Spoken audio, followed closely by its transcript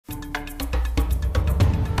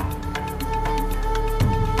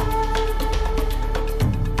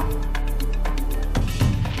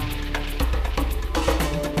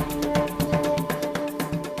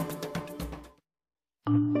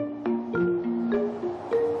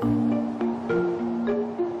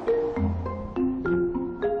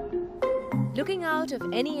out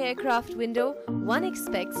of any aircraft window, one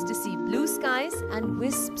expects to see blue skies and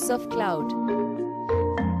wisps of cloud.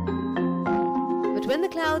 But when the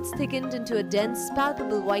clouds thickened into a dense,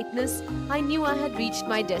 palpable whiteness, I knew I had reached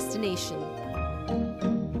my destination.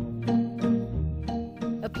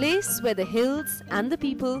 A place where the hills and the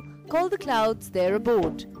people call the clouds their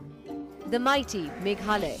abode. The mighty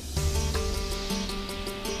Meghalaya.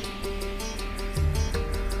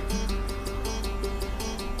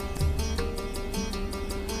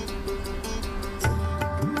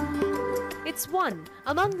 It's one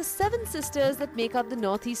among the 7 sisters that make up the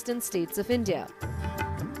northeastern states of India.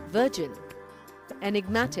 Virgin,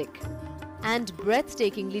 enigmatic, and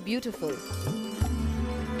breathtakingly beautiful.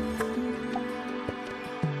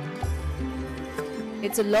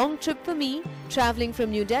 It's a long trip for me, traveling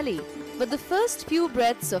from New Delhi, but the first few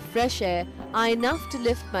breaths of fresh air are enough to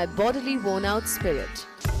lift my bodily worn-out spirit.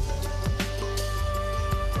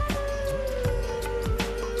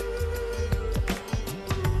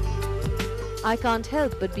 I can't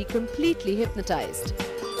help but be completely hypnotized.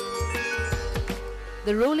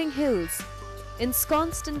 The rolling hills,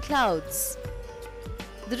 ensconced in clouds,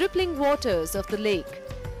 the rippling waters of the lake,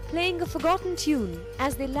 playing a forgotten tune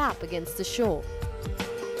as they lap against the shore,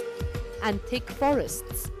 and thick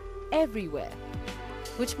forests everywhere,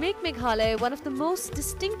 which make Meghalaya one of the most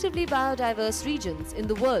distinctively biodiverse regions in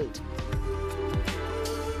the world.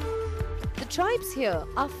 The tribes here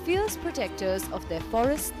are fierce protectors of their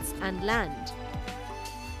forests and land.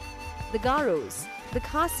 The Garos, the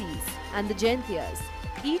Khasis and the Jaintias,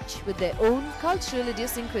 each with their own cultural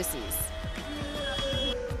idiosyncrasies.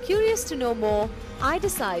 Curious to know more, I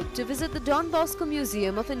decide to visit the Don Bosco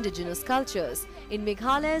Museum of Indigenous Cultures in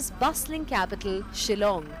Meghalaya's bustling capital,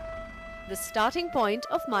 Shillong, the starting point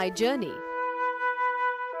of my journey.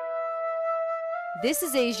 This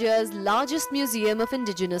is Asia's largest museum of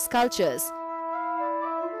indigenous cultures,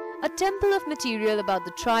 a temple of material about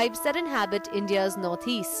the tribes that inhabit India's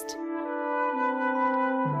northeast.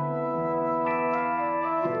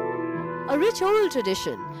 A rich oral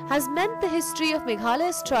tradition has meant the history of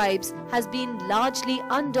Meghalaya's tribes has been largely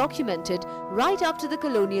undocumented right up to the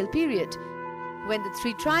colonial period, when the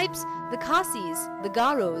 3 tribes, the Khasis, the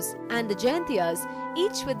Garos and the Jaintias,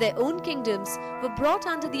 each with their own kingdoms, were brought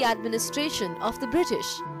under the administration of the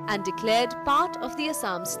British and declared part of the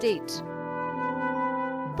Assam state.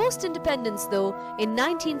 Post-independence though, in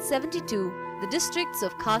 1972, the districts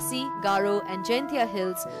of Khasi, Garo and Jaintia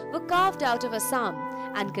hills were carved out of Assam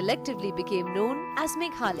and collectively became known as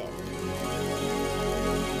Meghalaya.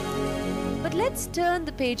 But let's turn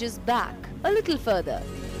the pages back a little further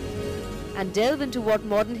and delve into what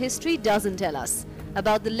modern history doesn't tell us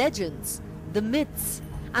about the legends, the myths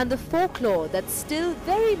and the folklore that's still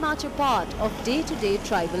very much a part of day-to-day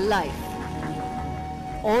tribal life.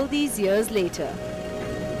 All these years later.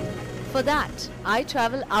 For that, I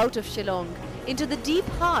travel out of Shillong into the deep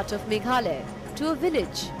heart of Meghalaya to a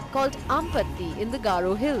village called Ampatti in the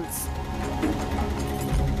Garo hills.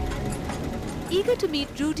 Eager to meet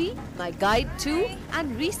Rudy, my guide to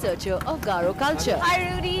and researcher of Garo culture.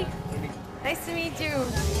 Hi Rudy, nice to meet you.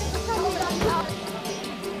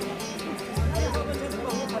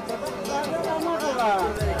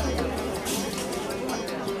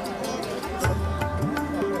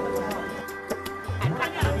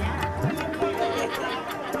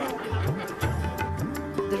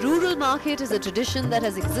 The rural market is a tradition that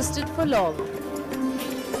has existed for long.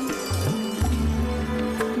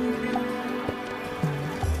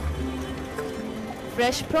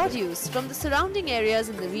 Fresh produce from the surrounding areas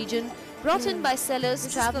in the region brought in by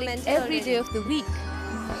sellers traveling every day of the week.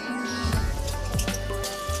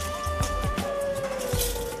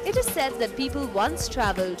 It is said that people once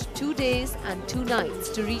traveled 2 days and 2 nights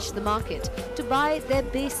to reach the market to buy their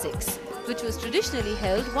basics, which was traditionally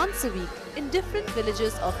held once a week in different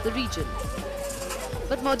villages of the region.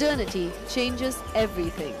 But modernity changes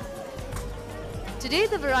everything. Today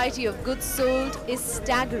the variety of goods sold is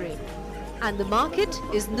staggering, and the market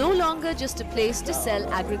is no longer just a place to sell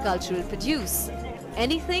agricultural produce.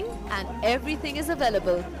 Anything and everything is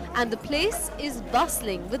available, and the place is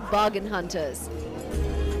bustling with bargain hunters.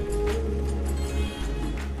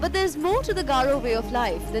 But there's more to the Garo way of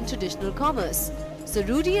life than traditional commerce. So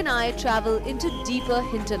Rudy and I travel into deeper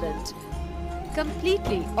hinterland,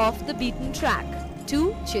 completely off the beaten track,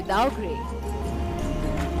 to Chidaugre.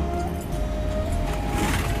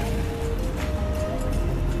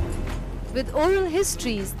 With oral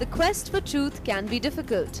histories, the quest for truth can be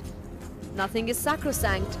difficult. Nothing is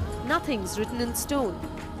sacrosanct, nothing's written in stone.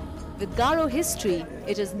 With Garo history,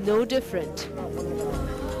 it is no different.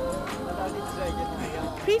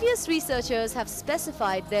 Previous researchers have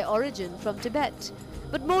specified their origin from Tibet,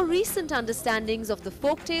 but more recent understandings of the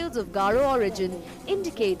folktales of Garo origin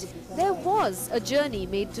indicate there was a journey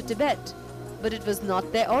made to Tibet, but it was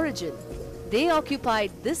not their origin. They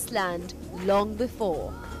occupied this land long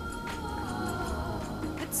before.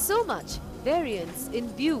 With so much variance in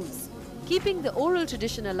views, keeping the oral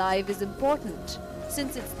tradition alive is important,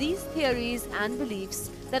 since it's these theories and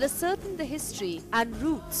beliefs that ascertain the history and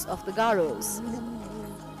roots of the Garos.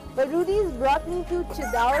 But Rudy's brought me to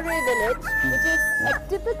Chidaure village, which is a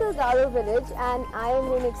typical Garo village, and I am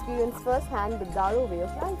going to experience firsthand the Garo way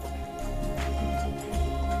of life.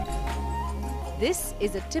 This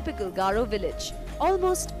is a typical Garo village,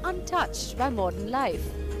 almost untouched by modern life.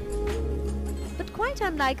 But quite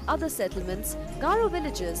unlike other settlements, Garo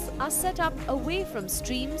villages are set up away from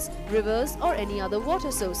streams, rivers or any other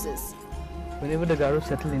water sources. Whenever the Garo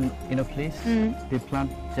settle in a place, they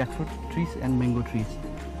plant jackfruit trees and mango trees.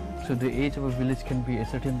 So the age of a village can be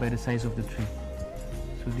ascertained by the size of the tree.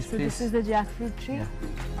 So This is the jackfruit tree? Yeah.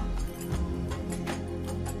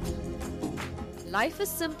 Life is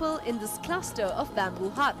simple in this cluster of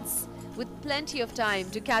bamboo huts, with plenty of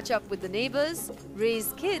time to catch up with the neighbors,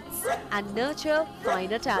 raise kids and nurture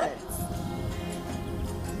finer talents.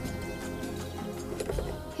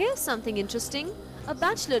 Here's something interesting, a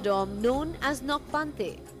bachelor dorm known as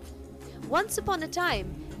Nokpante. Once upon a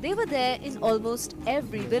time, they were there in almost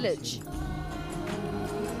every village.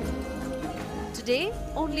 Today,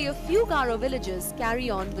 only a few Garo villages carry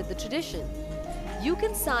on with the tradition. You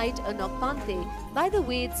can sight a Nokpante by the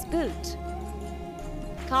way it's built.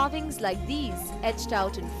 Carvings like these etched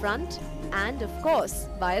out in front and, of course,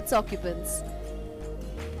 by its occupants.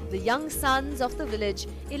 The young sons of the village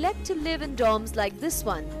elect to live in dorms like this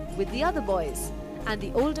one with the other boys, and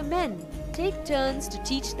the older men take turns to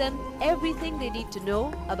teach them everything they need to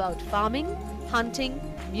know about farming, hunting,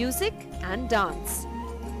 music and dance.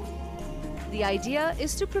 The idea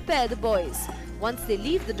is to prepare the boys, once they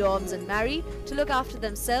leave the dorms and marry, to look after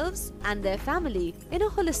themselves and their family in a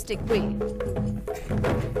holistic way.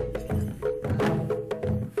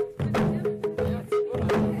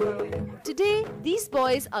 Today, these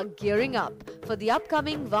boys are gearing up for the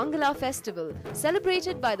upcoming Wangala festival,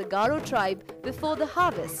 celebrated by the Garo tribe before the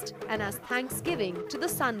harvest and as thanksgiving to the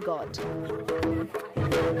sun god.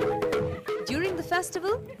 During the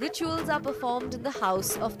festival, rituals are performed in the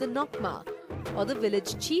house of the Nokma, or the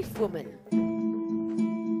village chief woman.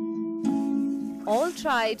 All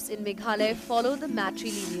tribes in Meghalaya follow the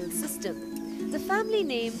matrilineal system. The family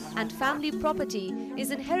name and family property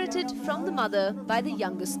is inherited from the mother by the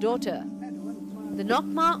youngest daughter. The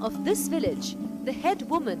Nokma of this village, the head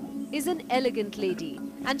woman, is an elegant lady,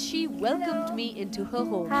 and she welcomed me into her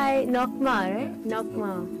home. Hi, Nokma, right?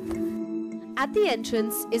 Nokma. At the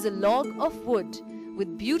entrance is a log of wood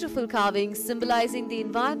with beautiful carvings symbolizing the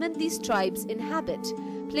environment these tribes inhabit,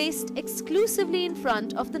 placed exclusively in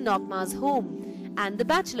front of the Nokma's home and the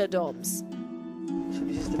bachelor dorms. So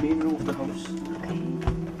this is the main room of the house.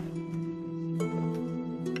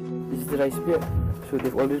 This is the rice beer. So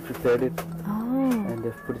they've already prepared it and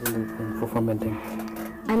they've put it in the thing for fermenting.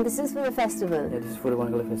 And this is for the festival? Yeah, this is for the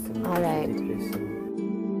Wangala festival. All right.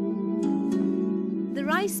 The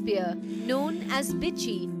rice beer, known as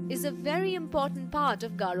bichi, is a very important part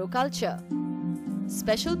of Garo culture.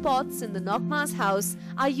 Special pots in the Nokma's house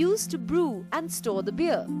are used to brew and store the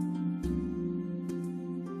beer.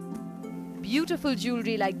 Beautiful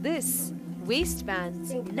jewelry like this,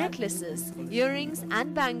 waistbands, necklaces, earrings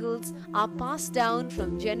and bangles are passed down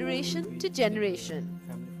from generation to generation.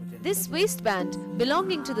 This waistband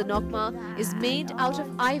belonging to the Nokma is made out of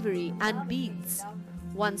ivory and beads.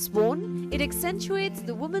 Once worn, it accentuates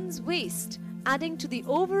the woman's waist, adding to the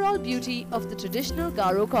overall beauty of the traditional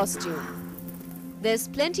Garo costume. There's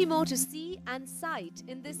plenty more to see and sight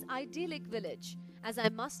in this idyllic village as I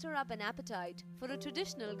muster up an appetite for a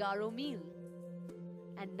traditional Garo meal.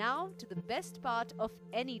 And now to the best part of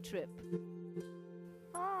any trip.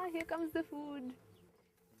 Ah, here comes the food.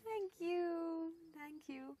 Thank you. Thank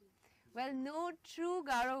you. Well, no true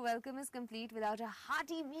Garo welcome is complete without a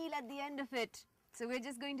hearty meal at the end of it. So we're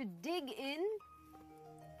just going to dig in.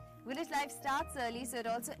 Village life starts early, so it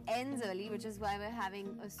also ends early, which is why we're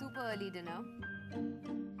having a super early dinner.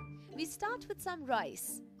 We start with some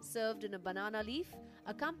rice, served in a banana leaf,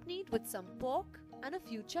 accompanied with some pork and a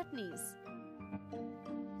few chutneys.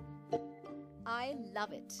 I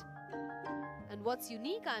love it. And what's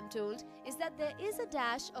unique, I'm told, is that there is a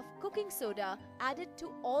dash of cooking soda added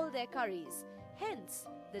to all their curries, hence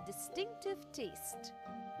the distinctive taste.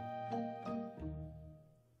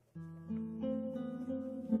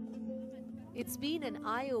 It's been an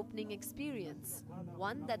eye-opening experience,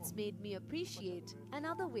 one that's made me appreciate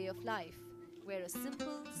another way of life, where a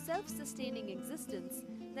simple, self-sustaining existence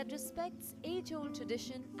that respects age-old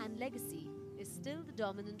tradition and legacy is still the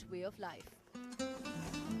dominant way of life.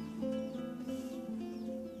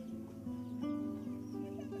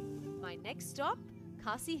 My next stop,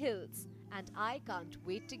 Khasi Hills, and I can't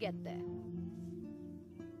wait to get there.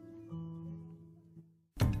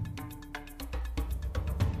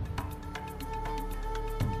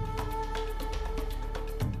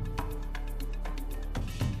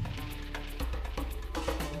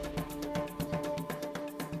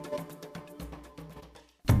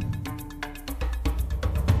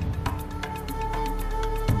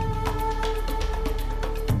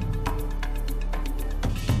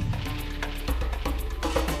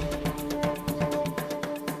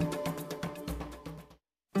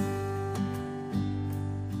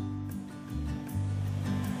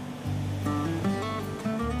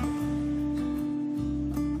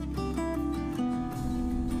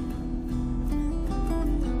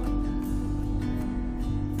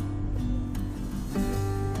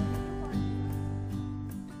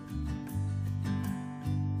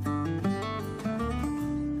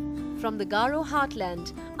 From the Garo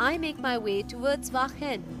heartland, I make my way towards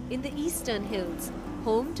Wakhen in the eastern hills,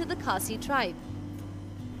 home to the Khasi tribe.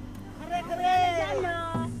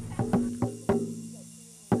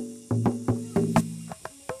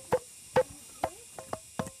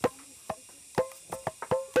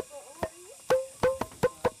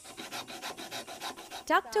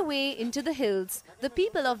 Tucked away into the hills, the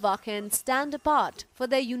people of Wakhen stand apart for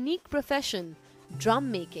their unique profession,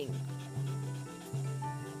 drum making.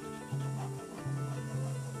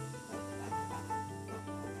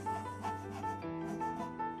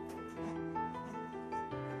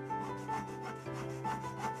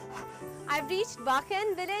 I've reached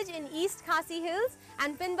Wakhen village in East Khasi Hills,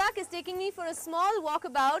 and Pinbak is taking me for a small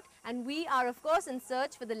walkabout, and we are of course in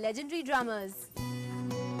search for the legendary drummers.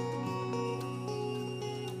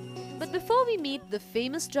 But before we meet the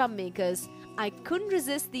famous drum makers, I couldn't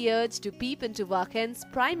resist the urge to peep into Wakhen's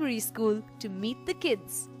primary school to meet the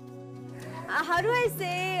kids. How do I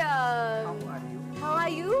say, how are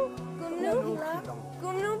you? Kumnu?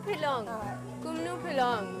 Kumnu Pilong. Kumnu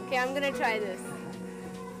Pilong. Okay, I'm gonna try this.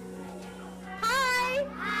 Hi!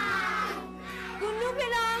 Kumnu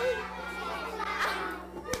Pilong.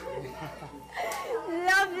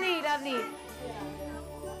 Lovely, lovely.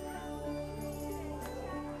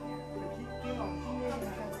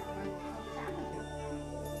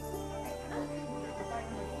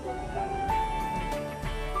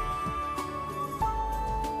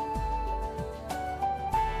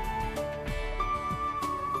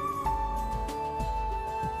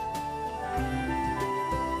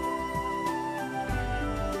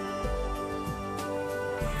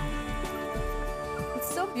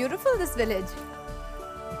 It's so beautiful, this village.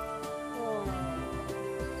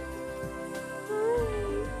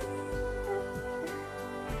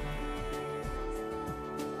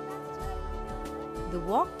 The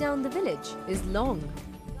walk down the village is long.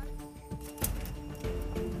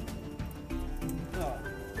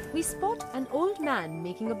 We spot an old man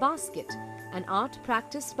making a basket, an art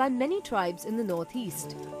practiced by many tribes in the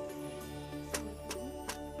northeast.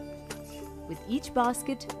 With each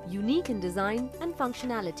basket unique in design and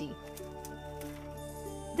functionality.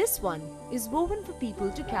 This one is woven for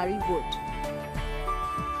people to carry wood.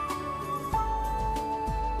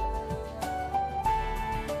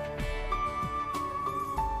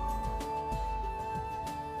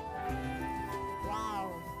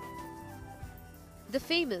 The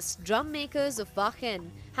famous drum makers of Wakhen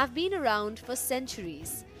have been around for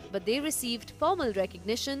centuries, but they received formal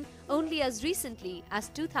recognition only as recently as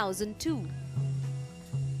 2002.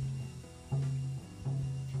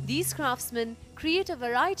 These craftsmen create a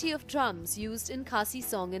variety of drums used in Khasi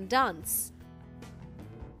song and dance.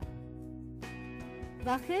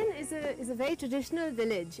 Wakhen is a very traditional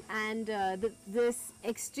village, and this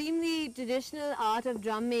extremely traditional art of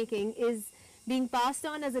drum making is being passed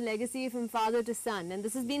on as a legacy from father to son, and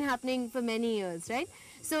this has been happening for many years, right?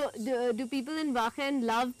 So do people in Wakhen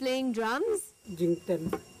love playing drums?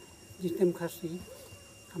 Jingtem Khasi,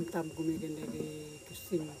 Kamtam Gumigende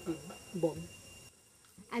Bomb.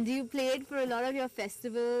 And do you play it for a lot of your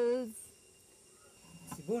festivals?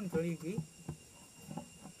 Sibon Kaligi,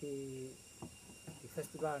 the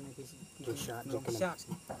festival,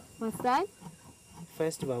 What's that?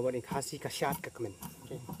 Festival in Khasi Kashat Kakmen.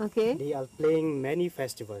 Okay. They are playing many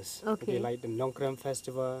festivals. Okay. Like the Nongkram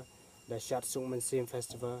Festival, the Shat Sungman Sim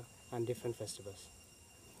Festival, and different festivals.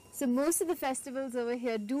 So most of the festivals over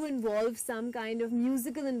here do involve some kind of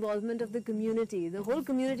musical involvement of the community. The whole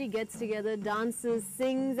community gets together, dances,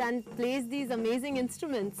 sings and plays these amazing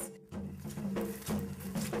instruments.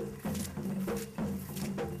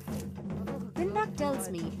 Pindak tells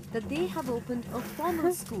me that they have opened a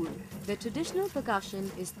formal school where traditional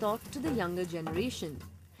percussion is taught to the younger generation.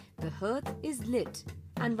 The hearth is lit,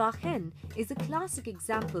 and Wakhen is a classic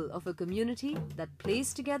example of a community that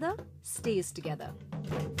plays together, stays together.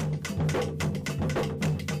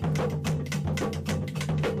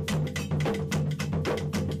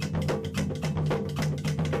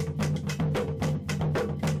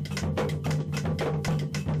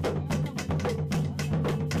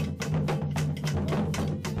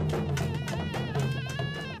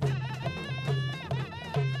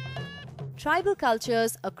 Tribal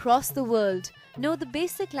cultures across the world know the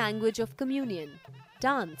basic language of communion,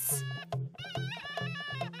 dance.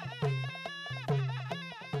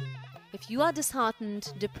 If you are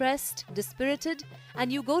disheartened, depressed, dispirited,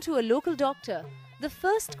 and you go to a local doctor, the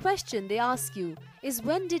first question they ask you is,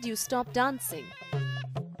 when did you stop dancing?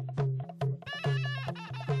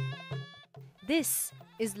 This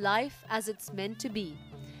is life as it's meant to be,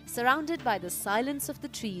 surrounded by the silence of the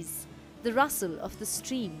trees, the rustle of the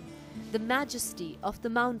stream, the majesty of the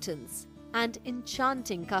mountains, and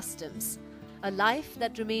enchanting customs. A life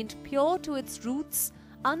that remained pure to its roots,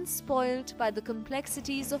 unspoiled by the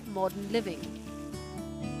complexities of modern living.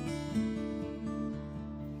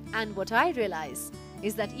 And what I realize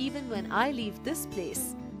is that even when I leave this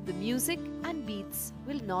place, the music and beats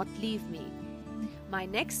will not leave me. My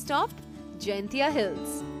next stop, Jaintia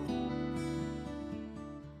Hills.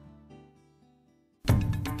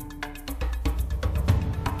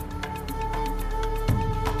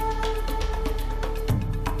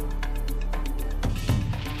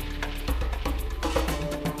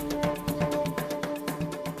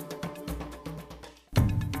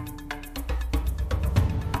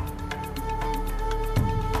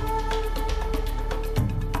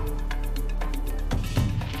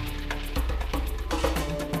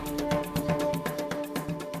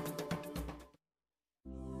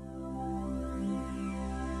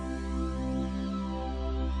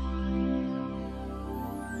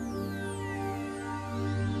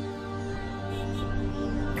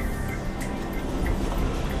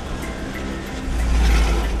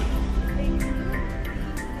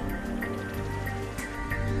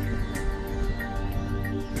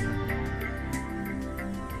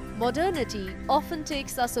 Modernity often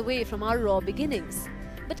takes us away from our raw beginnings.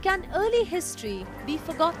 But can early history be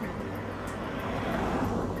forgotten?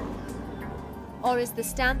 Or is the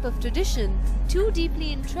stamp of tradition too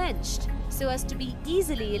deeply entrenched so as to be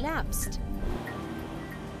easily elapsed?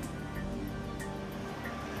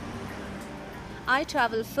 I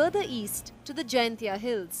travel further east to the Jaintia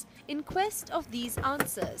Hills in quest of these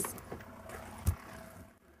answers.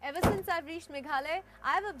 Ever since I've reached Meghalaya,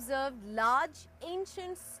 I've observed large,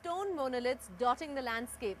 ancient stone monoliths dotting the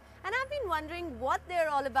landscape. And I've been wondering what they're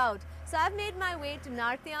all about. So I've made my way to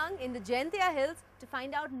Nartiang in the Jaintia Hills to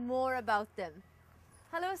find out more about them.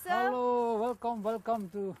 Hello, sir. Hello, welcome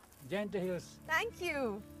to Jaintia Hills. Thank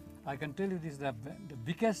you. I can tell you this is the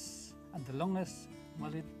biggest and the longest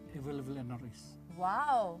monolith available in Northeast.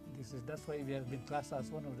 Wow. That's why we have been classed as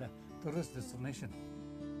one of the tourist destination.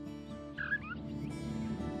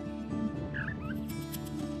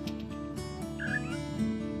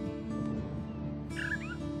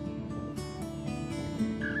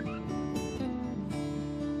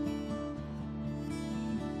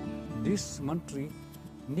 This monastery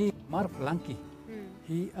named Marflanki,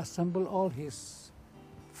 he assembled all his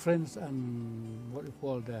friends and what you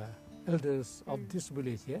call the elders of this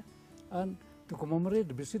village here, and to commemorate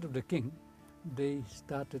the visit of the king, they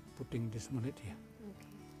started putting this monolith here.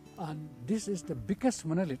 Okay. And this is the biggest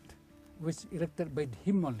monolith which erected by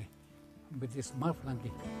him only, with this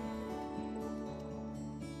Marflanki.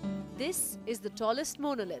 This is the tallest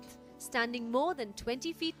monolith, standing more than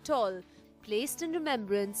 20 feet tall, placed in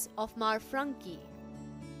remembrance of Marflanki.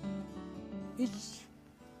 Each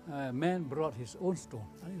man brought his own stone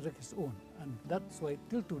and erected his own, and that's why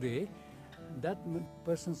till today, that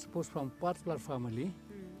person supposed from particular family,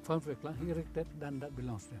 family clan, he erected, then that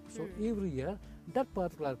belongs to him. So every year, that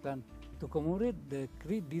particular clan, to commemorate the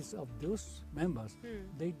great deeds of those members,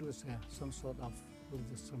 they do some sort of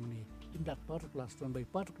religious ceremony in that particular stone by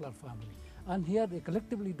particular family. And here they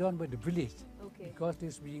collectively done by the village, because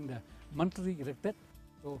this being the monastery erected,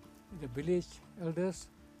 so the village elders,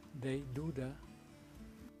 they do the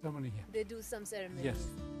ceremony here. They do some ceremonies. Yes.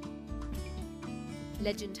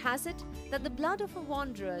 Legend has it that the blood of a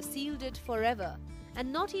wanderer sealed it forever,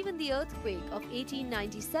 and not even the earthquake of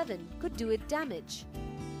 1897 could do it damage.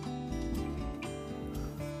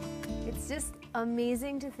 It's just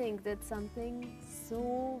amazing to think that something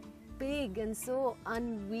so big and so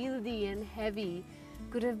unwieldy and heavy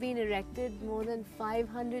could have been erected more than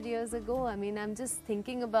 500 years ago. I mean, I'm just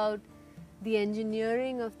thinking about the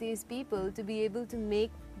engineering of these people to be able to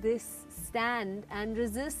make this stand and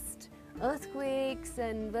resist earthquakes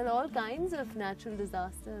and, well, all kinds of natural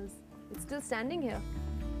disasters. It's still standing here.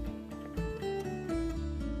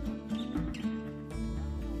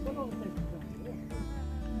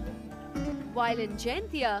 While in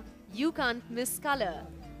Jaintia, you can't miss colour.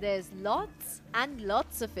 There's lots and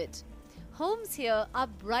lots of it. Homes here are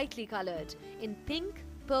brightly coloured in pink,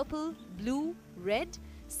 purple, blue, red,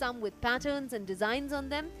 some with patterns and designs on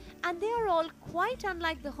them, and they are all quite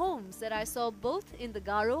unlike the homes that I saw both in the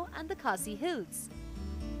Garo and the Khasi hills.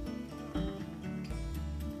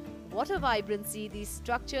 What a vibrancy these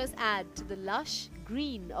structures add to the lush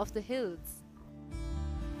green of the hills.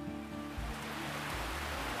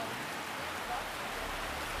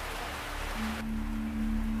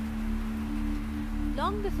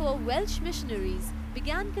 Long before Welsh missionaries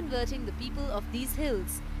began converting the people of these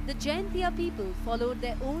hills, the Jaintia people followed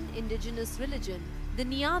their own indigenous religion, the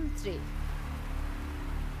Niamtre.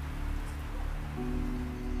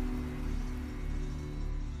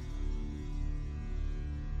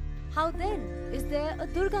 How then is there a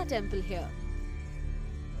Durga temple here?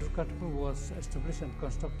 Durga temple was established and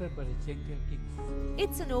constructed by the Jaintia kings.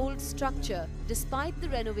 It's an old structure despite the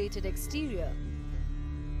renovated exterior.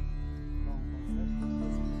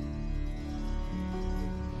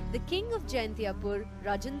 The king of Jaintiapur,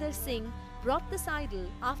 Rajinder Singh, brought this idol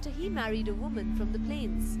after he married a woman from the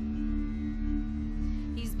plains.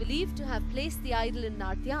 He's believed to have placed the idol in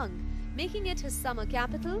Nartyang, making it his summer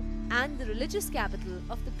capital and the religious capital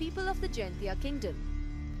of the people of the Jaintia kingdom.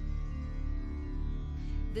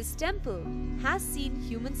 This temple has seen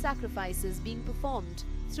human sacrifices being performed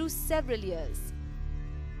through several years.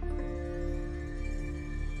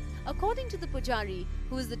 According to the pujari,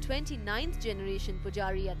 who is the 29th generation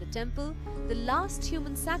pujari at the temple, the last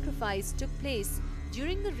human sacrifice took place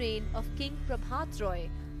during the reign of King Prabhat Roy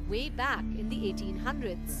way back in the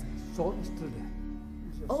 1800s. Sword is still there.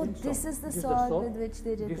 Oh, this is the sword with which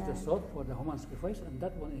they did This that. is the sword for the human sacrifice, and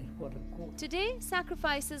that one is for the goat. Today,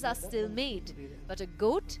 sacrifices are still made, but a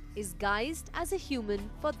goat is guised as a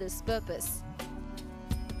human for this purpose.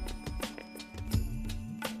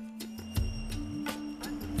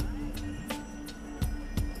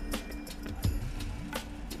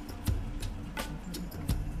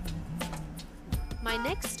 My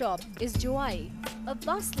next stop is Joai, a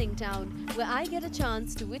bustling town where I get a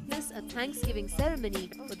chance to witness a Thanksgiving ceremony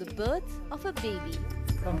for the birth of a baby.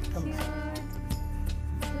 Come.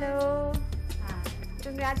 Hello.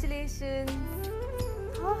 Congratulations.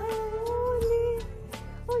 Oh,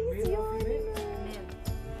 he's yawning.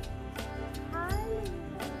 Hi.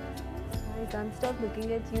 I can't stop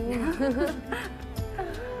looking at you.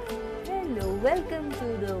 Hello, welcome to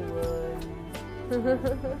the world.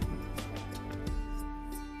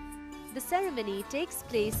 The ceremony takes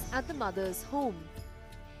place at the mother's home.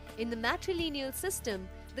 In the matrilineal system,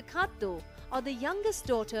 the Khatto, or the youngest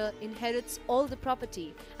daughter, inherits all the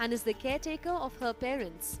property and is the caretaker of her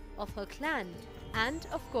parents, of her clan, and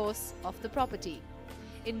of course of the property.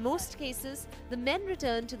 In most cases, the men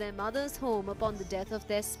return to their mother's home upon the death of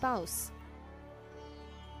their spouse.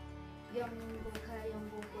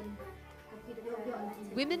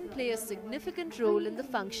 Women play a significant role in the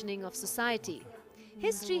functioning of society.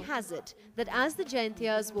 History has it that as the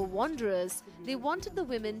Jaintias were wanderers, they wanted the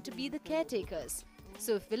women to be the caretakers.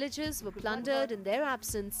 So if villages were plundered in their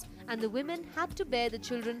absence and the women had to bear the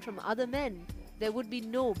children from other men, there would be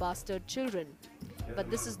no bastard children. But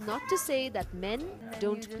this is not to say that men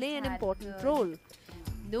don't play an important role.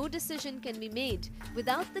 No decision can be made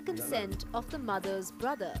without the consent of the mother's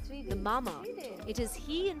brother, the mama. It is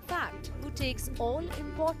he, in fact, who takes all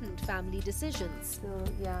important family decisions. So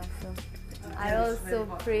I also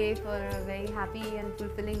pray for a very happy and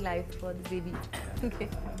fulfilling life for the baby. Okay.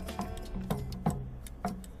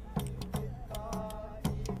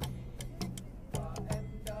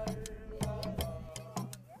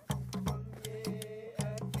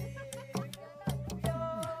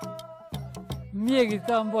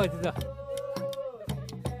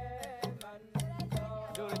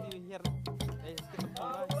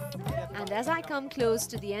 And as I come close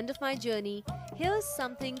to the end of my journey, here's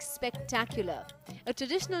something spectacular. A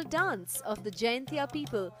traditional dance of the Jaintia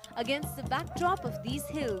people against the backdrop of these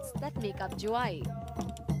hills that make up Joai.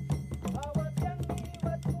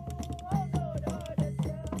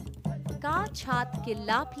 Cha Chat Ke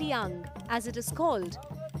Lap Liang, as it is called.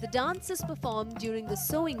 The dance is performed during the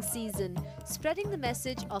sowing season, spreading the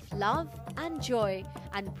message of love and joy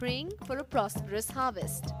and praying for a prosperous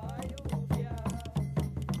harvest.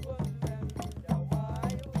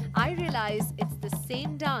 I realize it's the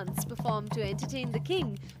same dance performed to entertain the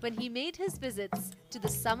king when he made his visits to the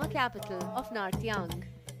summer capital of Nartyang.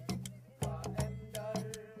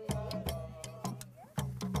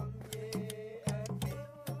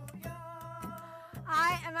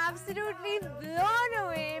 I am absolutely blown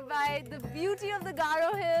away by the beauty of the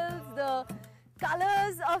Garo hills, the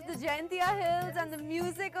colors of the Jaintia hills and the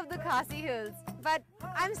music of the Khasi hills. But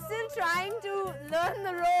I'm still trying to learn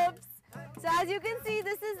the ropes. So as you can see,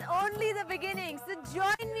 this is only the beginning. So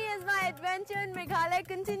join me as my adventure in Meghalaya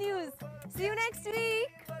continues. See you next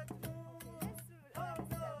week.